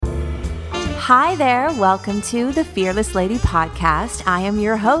Hi there. Welcome to the Fearless Lady podcast. I am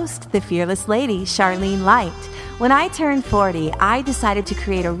your host, the Fearless Lady, Charlene Light. When I turned 40, I decided to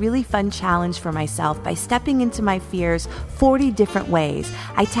create a really fun challenge for myself by stepping into my fears 40 different ways.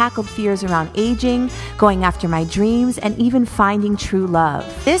 I tackled fears around aging, going after my dreams, and even finding true love.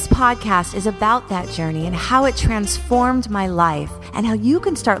 This podcast is about that journey and how it transformed my life and how you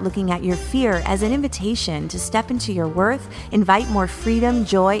can start looking at your fear as an invitation to step into your worth, invite more freedom,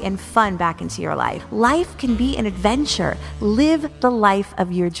 joy, and fun back into your life. Life can be an adventure. Live the life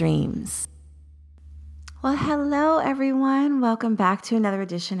of your dreams. Well, hello, everyone. Welcome back to another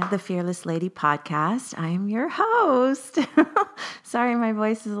edition of the Fearless Lady podcast. I am your host. Sorry, my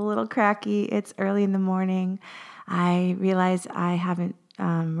voice is a little cracky. It's early in the morning. I realize I haven't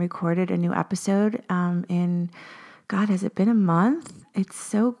recorded a new episode has it been a month? It's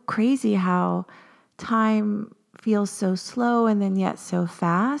so crazy how time feels so slow and then yet so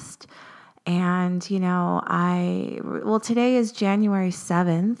fast. And, today is January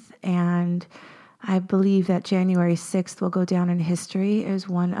 7th, and I believe that January 6th will go down in history as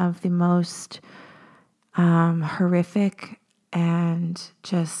one of the most horrific and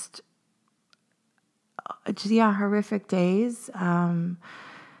horrific days,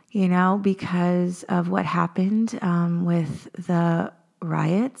 because of what happened with the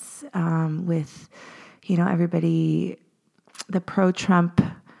riots, with, everybody, the pro-Trump,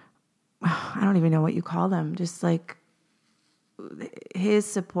 I don't even know what you call them, just like his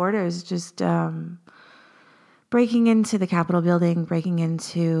supporters just breaking into the Capitol building, breaking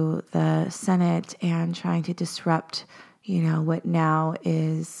into the Senate, and trying to disrupt, what now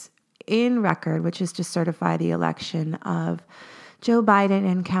is in record, which is to certify the election of Joe Biden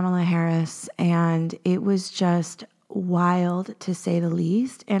and Kamala Harris. And it was just wild, to say the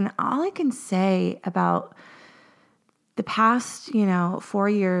least. And all I can say about the past, 4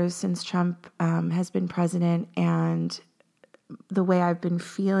 years since Trump has been president, and the way I've been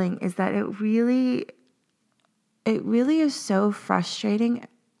feeling, is that it really is so frustrating.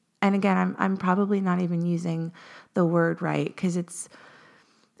 And again, I'm probably not even using the word right, because it's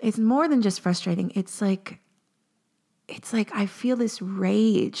more than just frustrating. It's like I feel this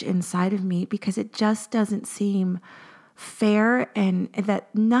rage inside of me because it just doesn't seem fair, and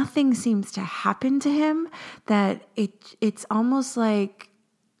that nothing seems to happen to him, that it's almost like,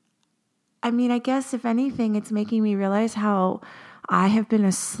 I guess if anything, it's making me realize how I have been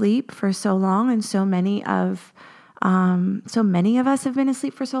asleep for so long, and so many of us have been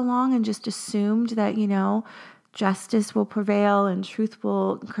asleep for so long, and just assumed that, justice will prevail and truth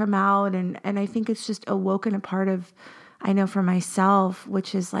will come out. And I think it's just awoken a part of, I know for myself,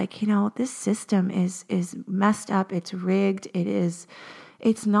 which is like, this system is messed up. It's rigged.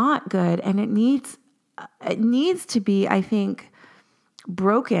 It's not good. And it needs to be, I think,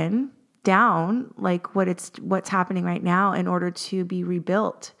 broken down, like what's happening right now, in order to be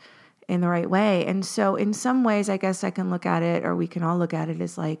rebuilt in the right way. And so in some ways, I guess I can look at it, or we can all look at it,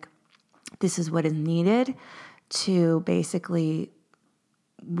 as like, this is what is needed to basically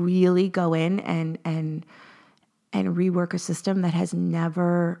really go in and rework a system that has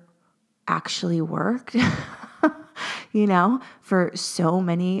never actually worked, for so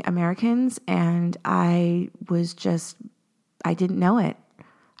many Americans. And I didn't know it.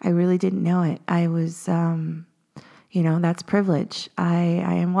 I really didn't know it. I was, that's privilege. I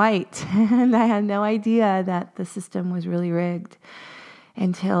am white, and I had no idea that the system was really rigged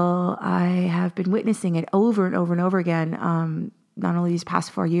until I have been witnessing it over and over and over again, not only these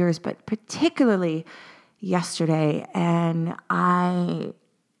past 4 years, but particularly yesterday. And I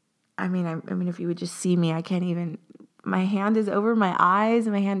mean, if you would just see me, I can't even, my hand is over my eyes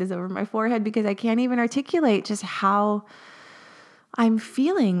and my hand is over my forehead, because I can't even articulate just how I'm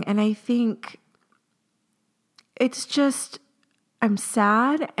feeling. And I think it's just, I'm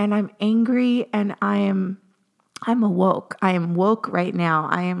sad and I'm angry and I'm awoke. I am woke right now.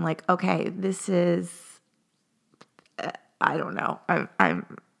 I am like, okay, this is, I don't know.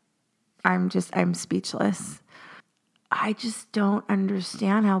 I'm speechless. I just don't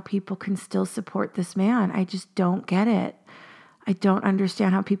understand how people can still support this man. I just don't get it. I don't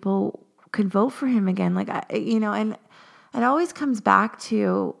understand how people could vote for him again. Like, and it always comes back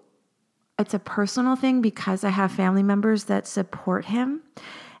to, it's a personal thing, because I have family members that support him.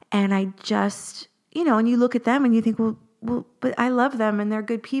 And I just, and you look at them and you think, well, but I love them and they're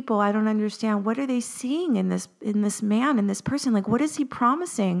good people. I don't understand. What are they seeing in this man, in this person? Like, what is he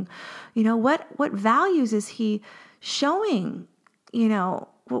promising? What values is he showing,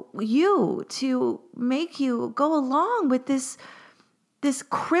 you to make you go along with this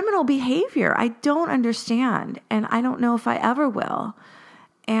criminal behavior? I don't understand. And I don't know if I ever will.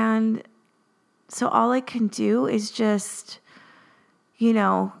 And So all I can do is just,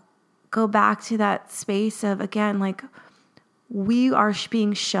 go back to that space of, again, like, we are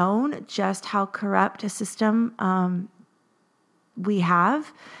being shown just how corrupt a system we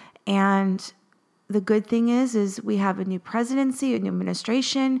have. And the good thing is we have a new presidency, a new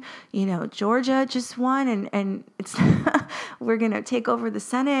administration. Georgia just won, and it's we're going to take over the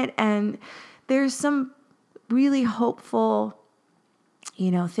Senate. And there's some really hopeful,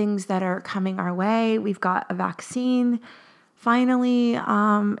 things that are coming our way. We've got a vaccine. Finally,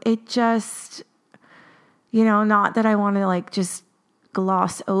 it just, not that I want to just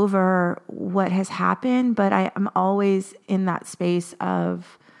gloss over what has happened, but I'm always in that space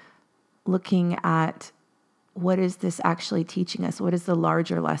of looking at what is this actually teaching us? What is the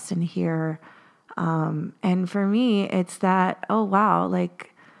larger lesson here? And for me, it's that, oh, wow,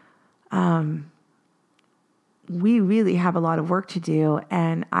 we really have a lot of work to do.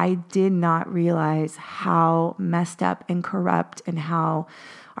 And I did not realize how messed up and corrupt and how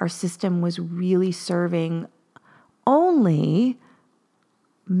our system was really serving only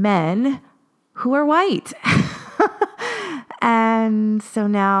men who are white. And so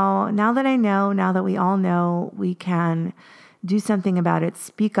now that I know, now that we all know, we can do something about it,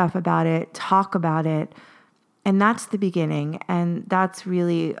 speak up about it, talk about it. And that's the beginning. And that's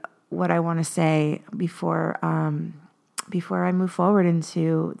really what I want to say before I move forward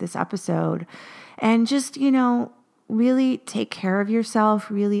into this episode. And just, really take care of yourself,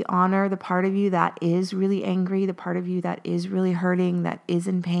 really honor the part of you that is really angry, the part of you that is really hurting, that is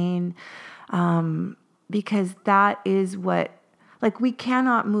in pain. Because that is what, we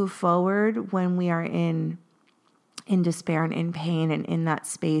cannot move forward when we are in despair and in pain and in that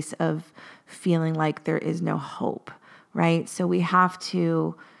space of feeling like there is no hope, right? So we have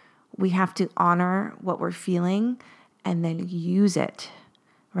to honor what we're feeling and then use it,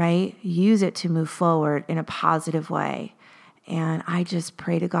 right? Use it to move forward in a positive way. And I just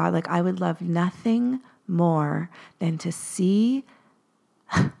pray to God, I would love nothing more than to see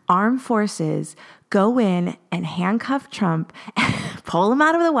armed forces go in and handcuff Trump, pull him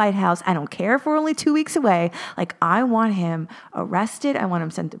out of the White House. I don't care if we're only 2 weeks away. I want him arrested. I want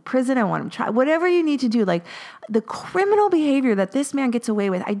him sent to prison. I want him tried. Whatever you need to do, the criminal behavior that this man gets away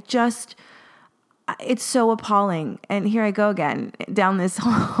with, it's so appalling. And here I go again down this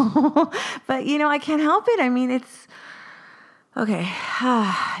hole. But, I can't help it. I mean, it's okay.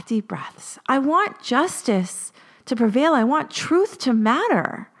 Deep breaths. I want justice to prevail. I want truth to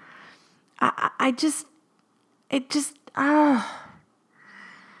matter.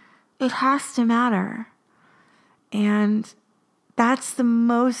 It has to matter. And that's the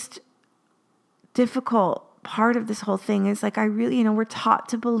most difficult part of this whole thing is I really, we're taught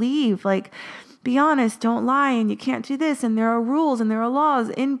to believe, be honest, don't lie, and you can't do this. And there are rules and there are laws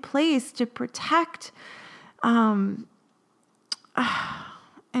in place to protect. And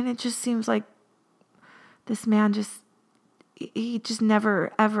it just seems like this man he just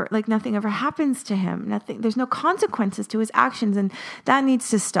never, ever, nothing ever happens to him. There's no consequences to his actions, and that needs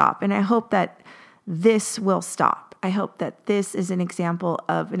to stop. And I hope that this will stop. I hope that this is an example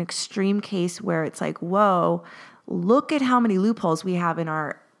of an extreme case where it's whoa, look at how many loopholes we have in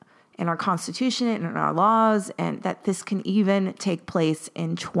our Constitution and in our laws, and that this can even take place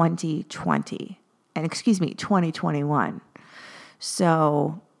in 2021.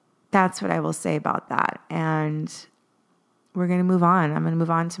 So that's what I will say about that. And we're going to move on. I'm going to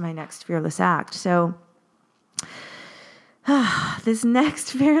move on to my next fearless act. So this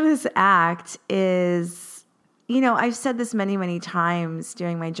next fearless act is, I've said this many, many times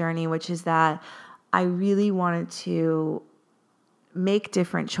during my journey, which is that I really wanted to make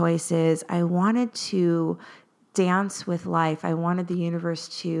different choices. I wanted to dance with life. I wanted the universe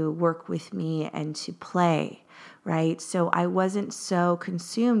to work with me and to play, right? So I wasn't so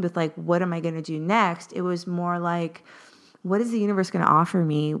consumed with what am I going to do next? It was more what is the universe going to offer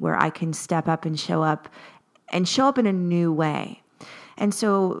me where I can step up and show up in a new way? And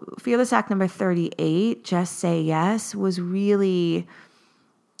so fearless act number 38, just say yes, was really,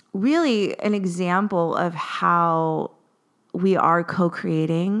 really an example of how we are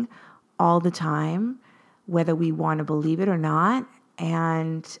co-creating all the time, whether we want to believe it or not.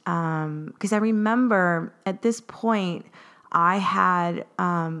 And because I remember at this point, I had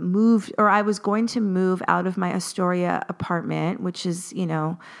moved, or I was going to move out of my Astoria apartment, which is,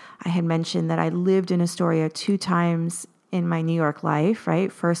 I had mentioned that I lived in Astoria 2 times in my New York life,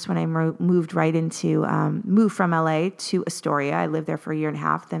 right? First, when I moved from LA to Astoria, I lived there for 1.5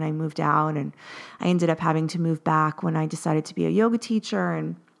 years. Then I moved out, and I ended up having to move back when I decided to be a yoga teacher.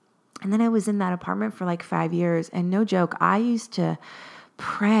 And then I was in that apartment for 5 years. And no joke, I used to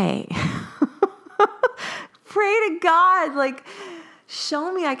pray to God, like,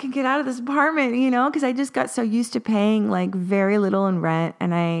 show me I can get out of this apartment, because I just got so used to paying like very little in rent.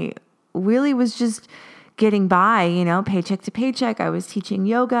 And I really was just getting by, paycheck to paycheck. I was teaching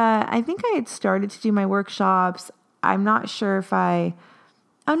yoga. I think I had started to do my workshops. I'm not sure if I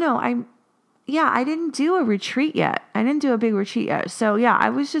didn't do a retreat yet. I didn't do a big retreat yet. So yeah, I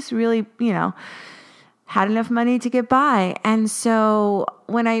was just really, had enough money to get by. And so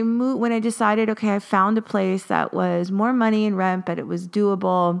when I decided, okay, I found a place that was more money in rent, but it was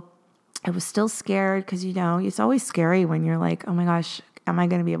doable. I was still scared because, it's always scary when you're like, oh my gosh, am I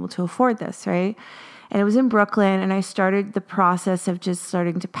going to be able to afford this, right? And it was in Brooklyn, and I started the process of just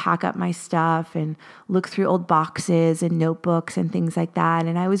starting to pack up my stuff and look through old boxes and notebooks and things like that.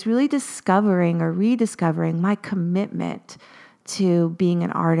 And I was really discovering or rediscovering my commitment to being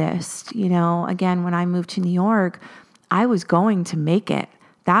an artist. Again, when I moved to New York, I was going to make it.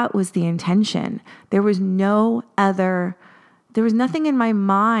 That was the intention. There was nothing in my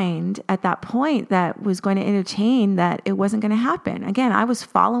mind at that point that was going to entertain that it wasn't going to happen. Again, I was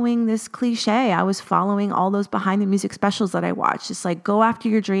following this cliche. I was following all those behind the music specials that I watched. Just like, go after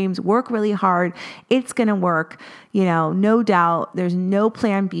your dreams, work really hard. It's going to work. No doubt. There's no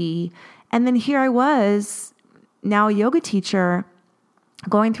plan B. And then here I was, now a yoga teacher,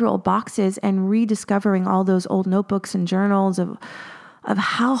 going through old boxes and rediscovering all those old notebooks and journals of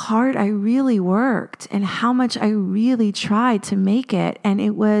how hard I really worked and how much I really tried to make it. And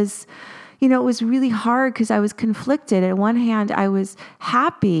it was, it was really hard because I was conflicted. On one hand, I was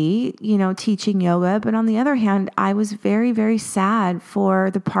happy, teaching yoga, but on the other hand, I was very, very sad for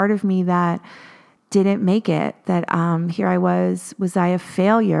the part of me that didn't make it, that here I was I a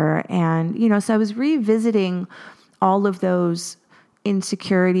failure? And, so I was revisiting all of those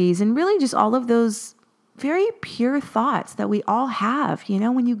insecurities and really just all of those very pure thoughts that we all have.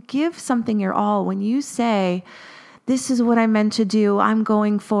 When you give something your all, when you say, this is what I'm meant to do, I'm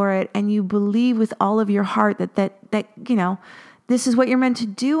going for it, and you believe with all of your heart that this is what you're meant to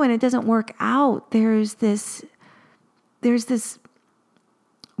do, and it doesn't work out, there's this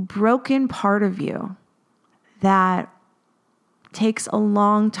broken part of you that takes a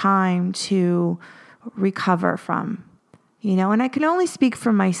long time to recover from. And I can only speak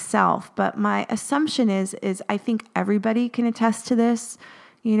for myself, but my assumption is I think everybody can attest to this.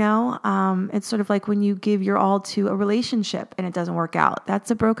 It's sort of like when you give your all to a relationship and it doesn't work out. That's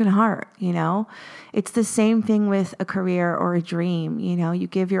a broken heart. It's the same thing with a career or a dream. You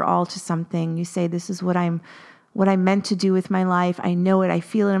give your all to something. You say, this is what I'm meant to do with my life. I know it. I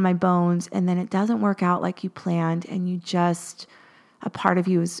feel it in my bones. And then it doesn't work out like you planned. And a part of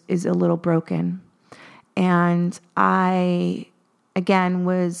you is a little broken. And I, again,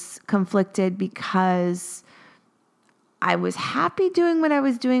 was conflicted because I was happy doing what I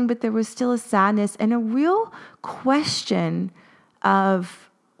was doing, but there was still a sadness and a real question of,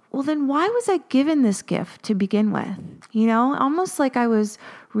 well, then why was I given this gift to begin with? Almost like I was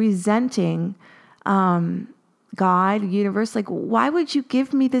resenting God, universe. Like, why would you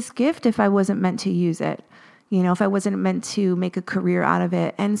give me this gift if I wasn't meant to use it? If I wasn't meant to make a career out of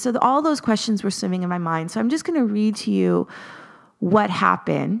it. And so all those questions were swimming in my mind. So I'm just going to read to you what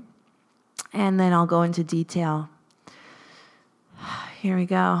happened, and then I'll go into detail. Here we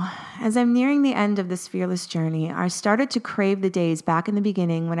go. As I'm nearing the end of this fearless journey, I started to crave the days back in the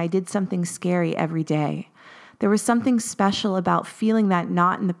beginning when I did something scary every day. There was something special about feeling that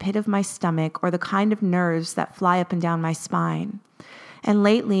knot in the pit of my stomach or the kind of nerves that fly up and down my spine. And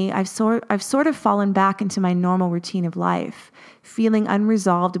lately, I've sort of fallen back into my normal routine of life, feeling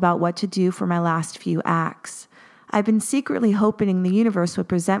unresolved about what to do for my last few acts. I've been secretly hoping the universe would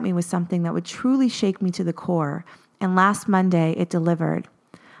present me with something that would truly shake me to the core, and last Monday, it delivered.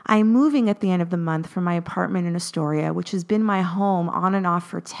 I am moving at the end of the month from my apartment in Astoria, which has been my home on and off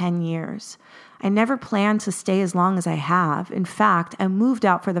for 10 years. I never planned to stay as long as I have. In fact, I moved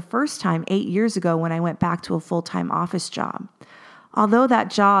out for the first time 8 years ago when I went back to a full-time office job. Although that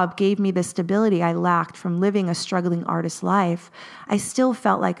job gave me the stability I lacked from living a struggling artist life, I still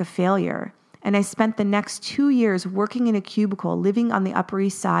felt like a failure. And I spent the next 2 years working in a cubicle, living on the Upper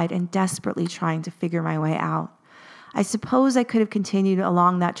East Side and desperately trying to figure my way out. I suppose I could have continued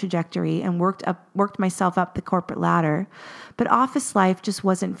along that trajectory and worked myself up the corporate ladder, but office life just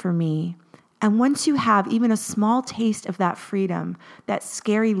wasn't for me. And once you have even a small taste of that freedom, that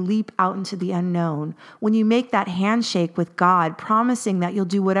scary leap out into the unknown, when you make that handshake with God, promising that you'll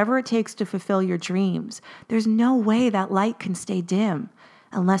do whatever it takes to fulfill your dreams, there's no way that light can stay dim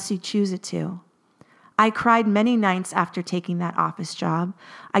unless you choose it to. I cried many nights after taking that office job.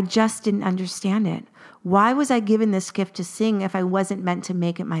 I just didn't understand it. Why was I given this gift to sing if I wasn't meant to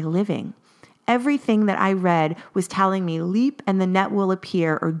make it my living? Everything that I read was telling me leap and the net will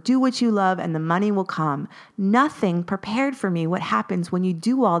appear, or do what you love and the money will come. Nothing prepared for me what happens when you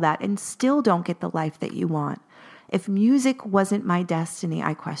do all that and still don't get the life that you want. If music wasn't my destiny,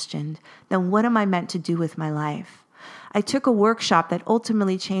 I questioned, then what am I meant to do with my life? I took a workshop that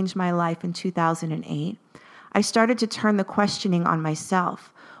ultimately changed my life in 2008. I started to turn the questioning on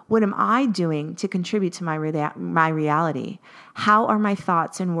myself. What am I doing to contribute to my reality? How are my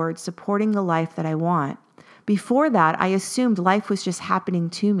thoughts and words supporting the life that I want? Before that, I assumed life was just happening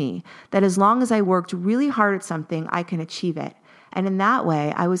to me, that as long as I worked really hard at something, I can achieve it. And in that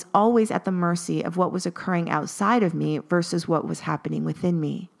way, I was always at the mercy of what was occurring outside of me versus what was happening within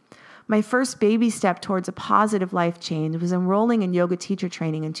me. My first baby step towards a positive life change was enrolling in yoga teacher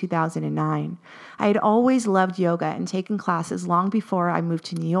training in 2009. I had always loved yoga and taken classes long before I moved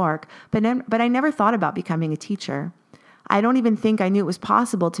to New York, but I never thought about becoming a teacher. I don't even think I knew it was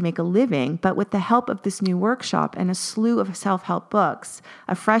possible to make a living, but with the help of this new workshop and a slew of self-help books,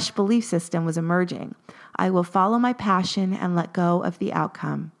 a fresh belief system was emerging. I will follow my passion and let go of the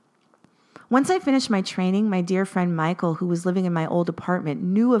outcome. Once I finished my training, my dear friend Michael, who was living in my old apartment,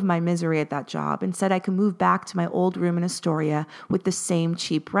 knew of my misery at that job and said I could move back to my old room in Astoria with the same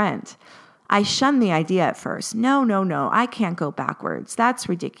cheap rent. I shunned the idea at first. No, I can't go backwards. That's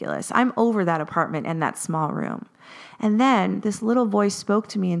ridiculous. I'm over that apartment and that small room. And then this little voice spoke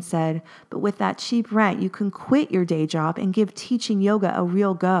to me and said, but with that cheap rent, you can quit your day job and give teaching yoga a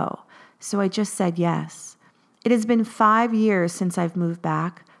real go. So I just said yes. It has been 5 years since I've moved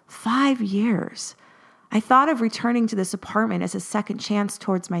back. 5 years. I thought of returning to this apartment as a second chance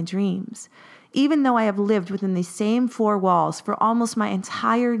towards my dreams. Even though I have lived within the same 4 walls for almost my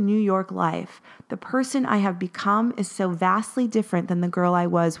entire New York life, the person I have become is so vastly different than the girl I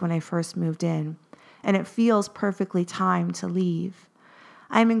was when I first moved in, and it feels perfectly time to leave.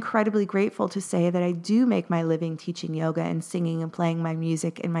 I am incredibly grateful to say that I do make my living teaching yoga and singing and playing my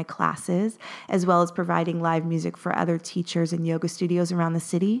music in my classes, as well as providing live music for other teachers and yoga studios around the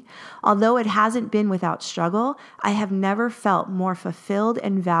city. Although it hasn't been without struggle, I have never felt more fulfilled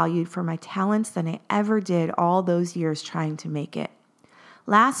and valued for my talents than I ever did all those years trying to make it.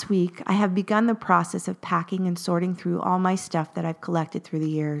 Last week, I have begun the process of packing and sorting through all my stuff that I've collected through the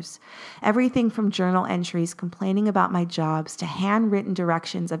years. Everything from journal entries complaining about my jobs to handwritten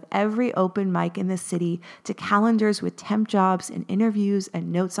directions of every open mic in the city to calendars with temp jobs and interviews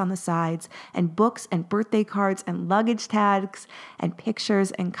and notes on the sides and books and birthday cards and luggage tags and pictures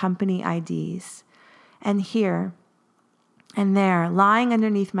and company IDs. And here and there, lying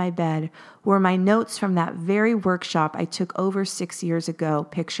underneath my bed, were my notes from that very workshop I took over 6 years ago,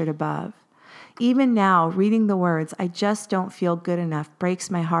 pictured above. Even now, reading the words, I just don't feel good enough,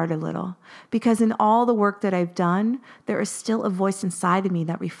 breaks my heart a little. Because in all the work that I've done, there is still a voice inside of me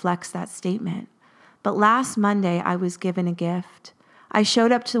that reflects that statement. But last Monday, I was given a gift. I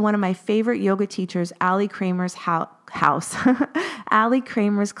showed up to one of my favorite yoga teachers, Ali Kramer's house, Ali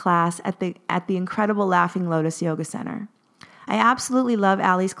Kramer's class at the incredible Laughing Lotus Yoga Center. I absolutely love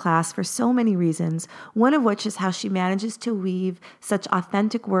Ali's class for so many reasons, one of which is how she manages to weave such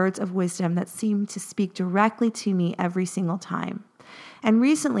authentic words of wisdom that seem to speak directly to me every single time. And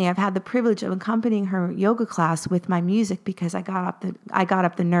recently, I've had the privilege of accompanying her yoga class with my music because I got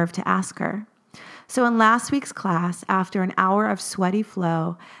up the nerve to ask her. So in last week's class, after an hour of sweaty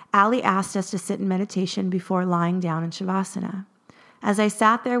flow, Ali asked us to sit in meditation before lying down in Shavasana. As I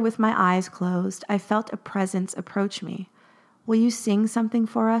sat there with my eyes closed, I felt a presence approach me. "Will you sing something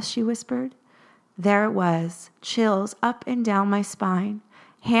for us?" she whispered. There it was, chills up and down my spine,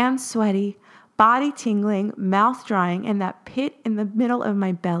 hands sweaty, body tingling, mouth drying, and that pit in the middle of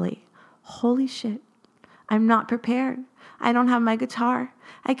my belly. Holy shit. I'm not prepared. I don't have my guitar.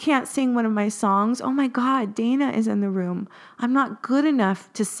 I can't sing one of my songs. Oh my God, Dana is in the room. I'm not good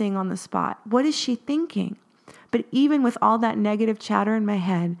enough to sing on the spot. What is she thinking? But even with all that negative chatter in my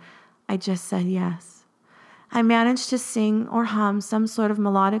head, I just said yes. I managed to sing or hum some sort of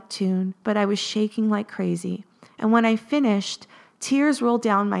melodic tune, but I was shaking like crazy. And when I finished, tears rolled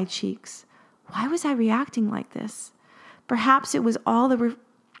down my cheeks. Why was I reacting like this? Perhaps it was all the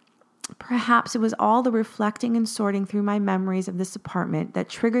reflecting and sorting through my memories of this apartment that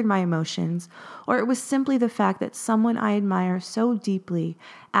triggered my emotions, or it was simply the fact that someone I admire so deeply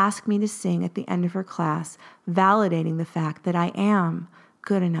asked me to sing at the end of her class, validating the fact that I am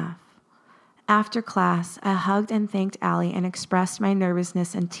good enough. After class, I hugged and thanked Ali and expressed my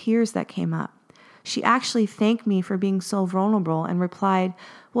nervousness and tears that came up. She actually thanked me for being so vulnerable and replied,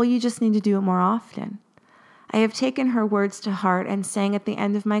 "Well, you just need to do it more often." I have taken her words to heart and sang at the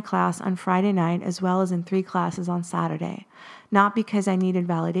end of my class on Friday night as well as in 3 classes on Saturday, not because I needed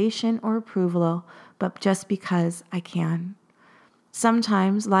validation or approval, but just because I can.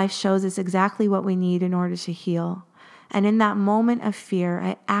 Sometimes life shows us exactly what we need in order to heal. And in that moment of fear,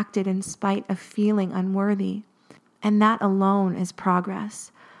 I acted in spite of feeling unworthy. And that alone is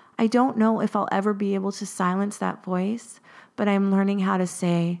progress. I don't know if I'll ever be able to silence that voice, but I'm learning how to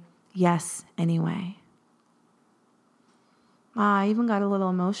say yes anyway. Wow, I even got a little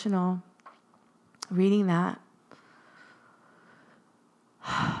emotional reading that.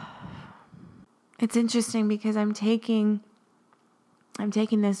 It's interesting because I'm taking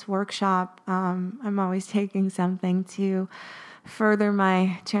this workshop. I'm always taking something to further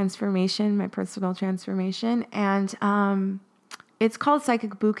my transformation, my personal transformation. And it's called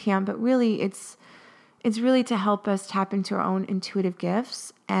Psychic Boot Camp, but really it's really to help us tap into our own intuitive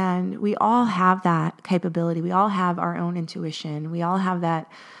gifts. And we all have that capability. We all have our own intuition. We all have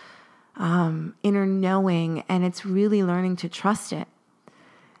that inner knowing, and it's really learning to trust it.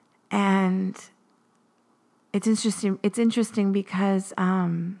 And it's interesting because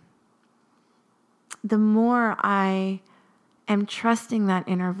the more I am trusting that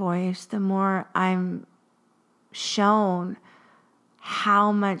inner voice, the more I'm shown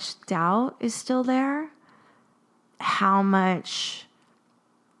how much doubt is still there, how much,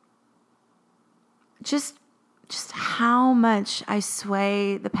 just how much I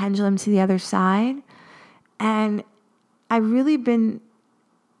sway the pendulum to the other side. And I've really been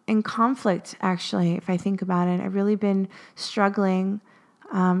in conflict, actually, if I think about it. I've really been struggling,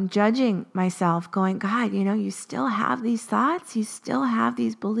 judging myself, going, God, you still have these thoughts, you still have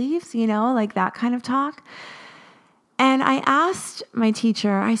these beliefs, like that kind of talk. And I asked my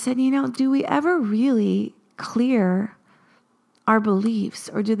teacher, I said, do we ever really clear our beliefs,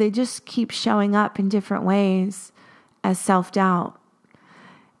 or do they just keep showing up in different ways as self-doubt?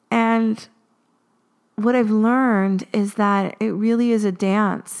 And what I've learned is that it really is a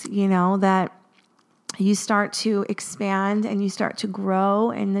dance, that you start to expand and you start to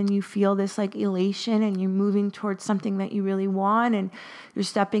grow, and then you feel this like elation and you're moving towards something that you really want, and you're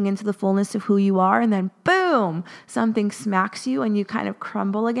stepping into the fullness of who you are, and then boom, something smacks you and you kind of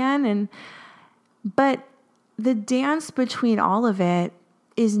crumble again. But the dance between all of it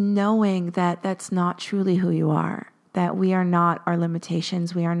is knowing that that's not truly who you are, that we are not our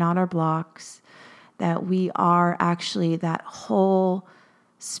limitations, we are not our blocks, that we are actually that whole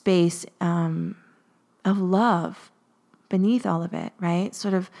space of love beneath all of it, right?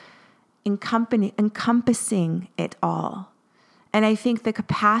 Sort of encompassing it all. And I think the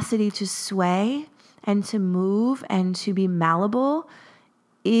capacity to sway and to move and to be malleable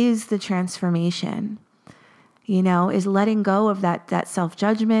is the transformation, is letting go of that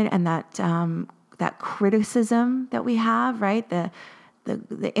self-judgment and that criticism that we have, right? The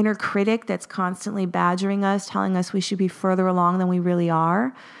inner critic that's constantly badgering us, telling us we should be further along than we really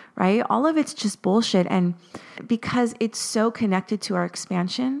are, right? All of it's just bullshit. And because it's so connected to our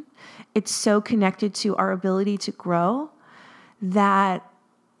expansion, it's so connected to our ability to grow, that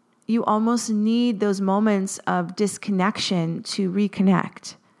you almost need those moments of disconnection to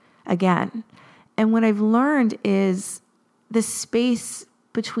reconnect again. And what I've learned is the space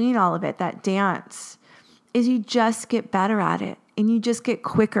between all of it, that dance, is you just get better at it. And you just get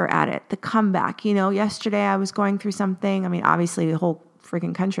quicker at it, the comeback. Yesterday I was going through something. I mean, obviously the whole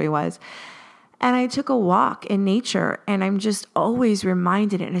freaking country was. And I took a walk in nature, and I'm just always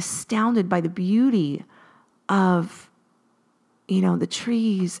reminded and astounded by the beauty of, the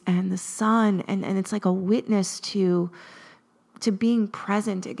trees and the sun. And it's like a witness to being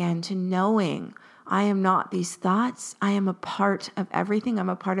present again, to knowing I am not these thoughts. I am a part of everything. I'm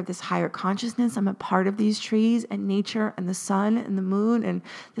a part of this higher consciousness. I'm a part of these trees and nature and the sun and the moon and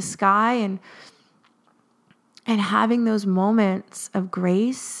the sky, and having those moments of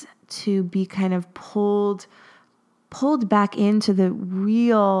grace to be kind of pulled back into the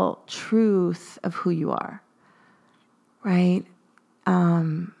real truth of who you are, right?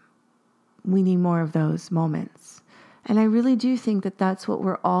 We need more of those moments. And I really do think that that's what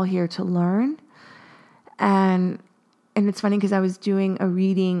we're all here to learn. And it's funny because I was doing a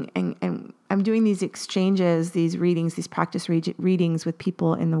reading, and I'm doing these exchanges, these readings, these practice readings with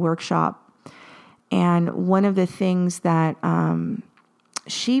people in the workshop. And one of the things that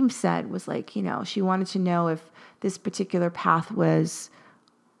she said was like, she wanted to know if this particular path was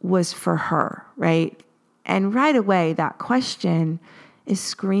for her, right? And right away, that question is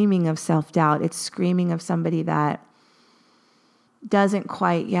screaming of self-doubt. It's screaming of somebody that doesn't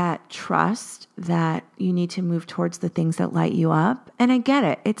quite yet trust that you need to move towards the things that light you up. And I get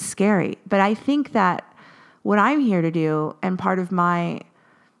it. It's scary. But I think that what I'm here to do, and part of my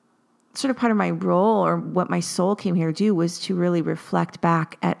role, or what my soul came here to do, was to really reflect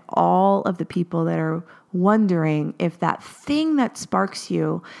back at all of the people that are wondering if that thing that sparks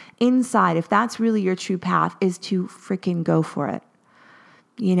you inside, if that's really your true path, is to freaking go for it.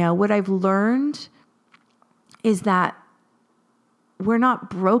 What I've learned is that we're not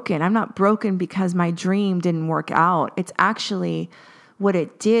broken. I'm not broken because my dream didn't work out. It's actually, what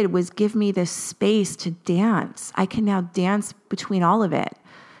it did was give me this space to dance. I can now dance between all of it.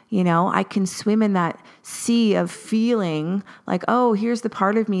 I can swim in that sea of feeling like, oh, here's the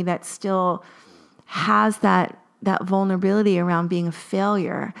part of me that still has that vulnerability around being a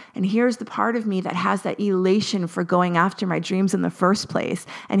failure. And here's the part of me that has that elation for going after my dreams in the first place.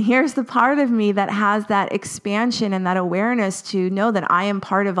 And here's the part of me that has that expansion and that awareness to know that I am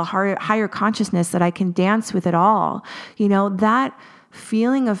part of a higher consciousness, that I can dance with it all. That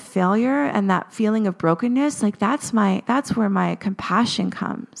feeling of failure and that feeling of brokenness, like that's where my compassion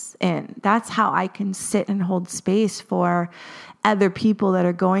comes in. That's how I can sit and hold space for other people that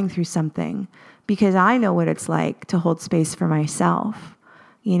are going through something, because I know what it's like to hold space for myself.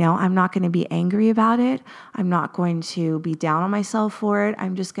 I'm not going to be angry about it. I'm not going to be down on myself for it.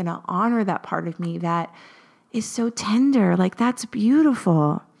 I'm just going to honor that part of me that is so tender. Like, that's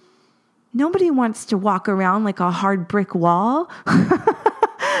beautiful. Nobody wants to walk around like a hard brick wall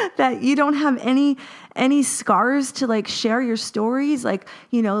that you don't have any scars to like share your stories, like,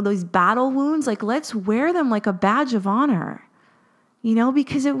 those battle wounds. Like, let's wear them like a badge of honor,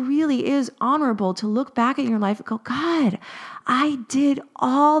 because it really is honorable to look back at your life and go, God, I did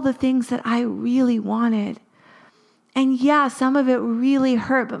all the things that I really wanted. And yeah, some of it really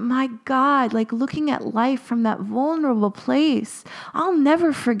hurt, but my God, like looking at life from that vulnerable place, I'll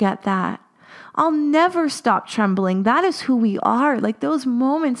never forget that. I'll never stop trembling. That is who we are. Like those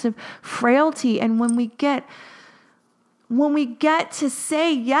moments of frailty. And when we get to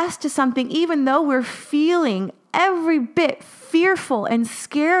say yes to something, even though we're feeling every bit fearful and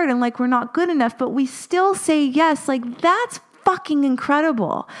scared and like we're not good enough, but we still say yes, like that's fucking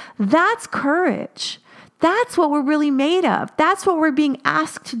incredible. That's courage. That's what we're really made of. That's what we're being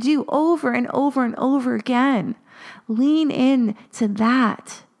asked to do over and over and over again. Lean in to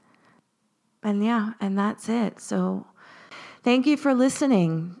that. And yeah, and that's it. So thank you for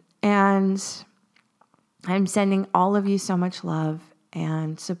listening. And I'm sending all of you so much love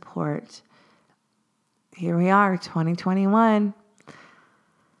and support. Here we are, 2021.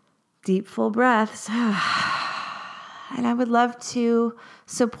 Deep, full breaths. And I would love to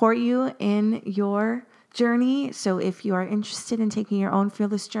support you in your journey. So if you are interested in taking your own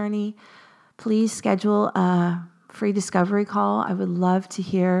fearless journey, please schedule a free discovery call. I would love to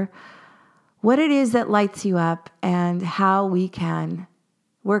hear what it is that lights you up and how we can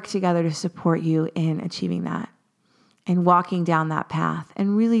work together to support you in achieving that and walking down that path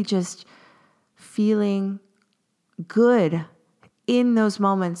and really just feeling good in those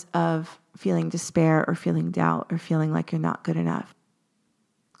moments of feeling despair or feeling doubt or feeling like you're not good enough.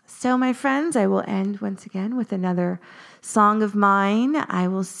 So my friends, I will end once again with another song of mine. I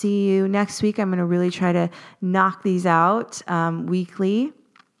will see you next week. I'm going to really try to knock these out weekly.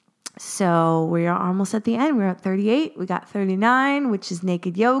 So we are almost at the end. We're at 38. We got 39, which is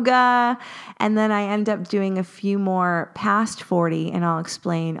naked yoga. And then I end up doing a few more past 40, and I'll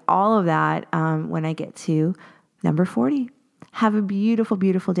explain all of that when I get to number 40. Have a beautiful,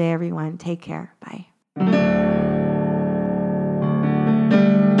 beautiful day, everyone. Take care. Bye.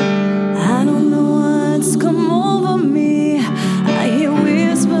 I don't know what's come over me. I hear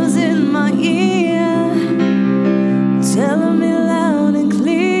whispers in my ear, telling me loud and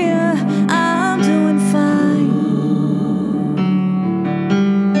clear I'm doing fine.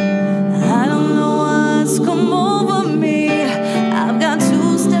 I don't know what's come over me. I've got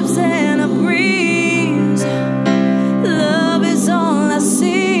 2 steps and a breeze. Love is all I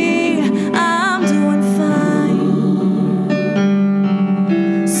see. I'm doing fine.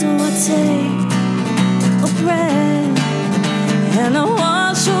 So I take a breath and I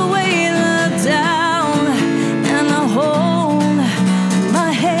wash away the doubt, and I hold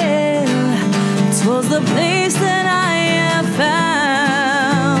my head towards the place that I have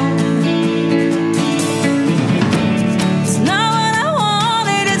found. It's not what I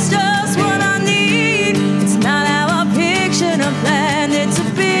wanted, it's just what I need. It's not how I pictured or planned it to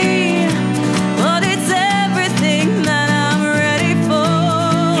be, but it's everything that I'm ready for.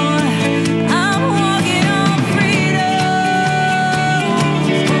 I'm walking on freedom,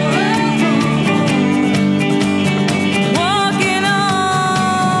 walking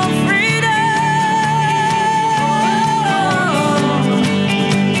on freedom.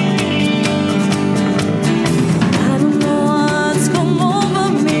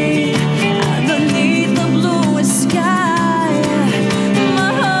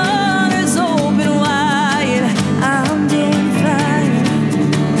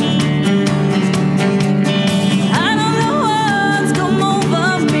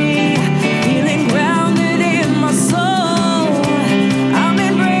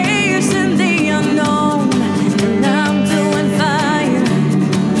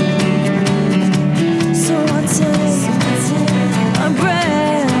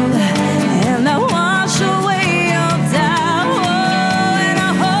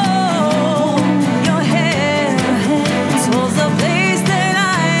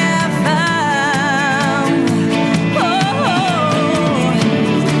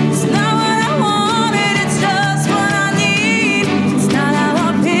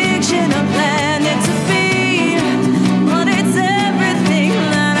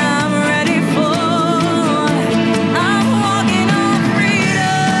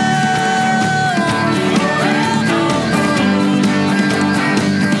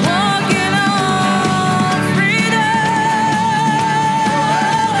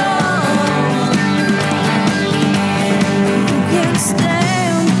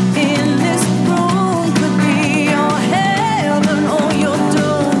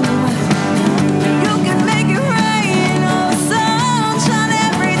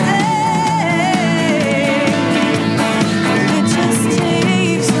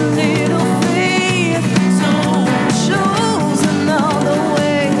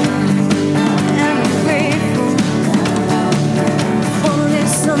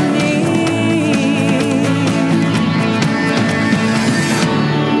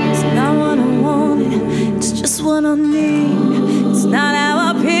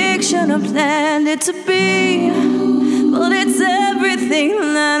 I planned it to be. But it's everything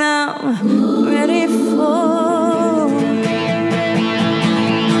that I'm ready for.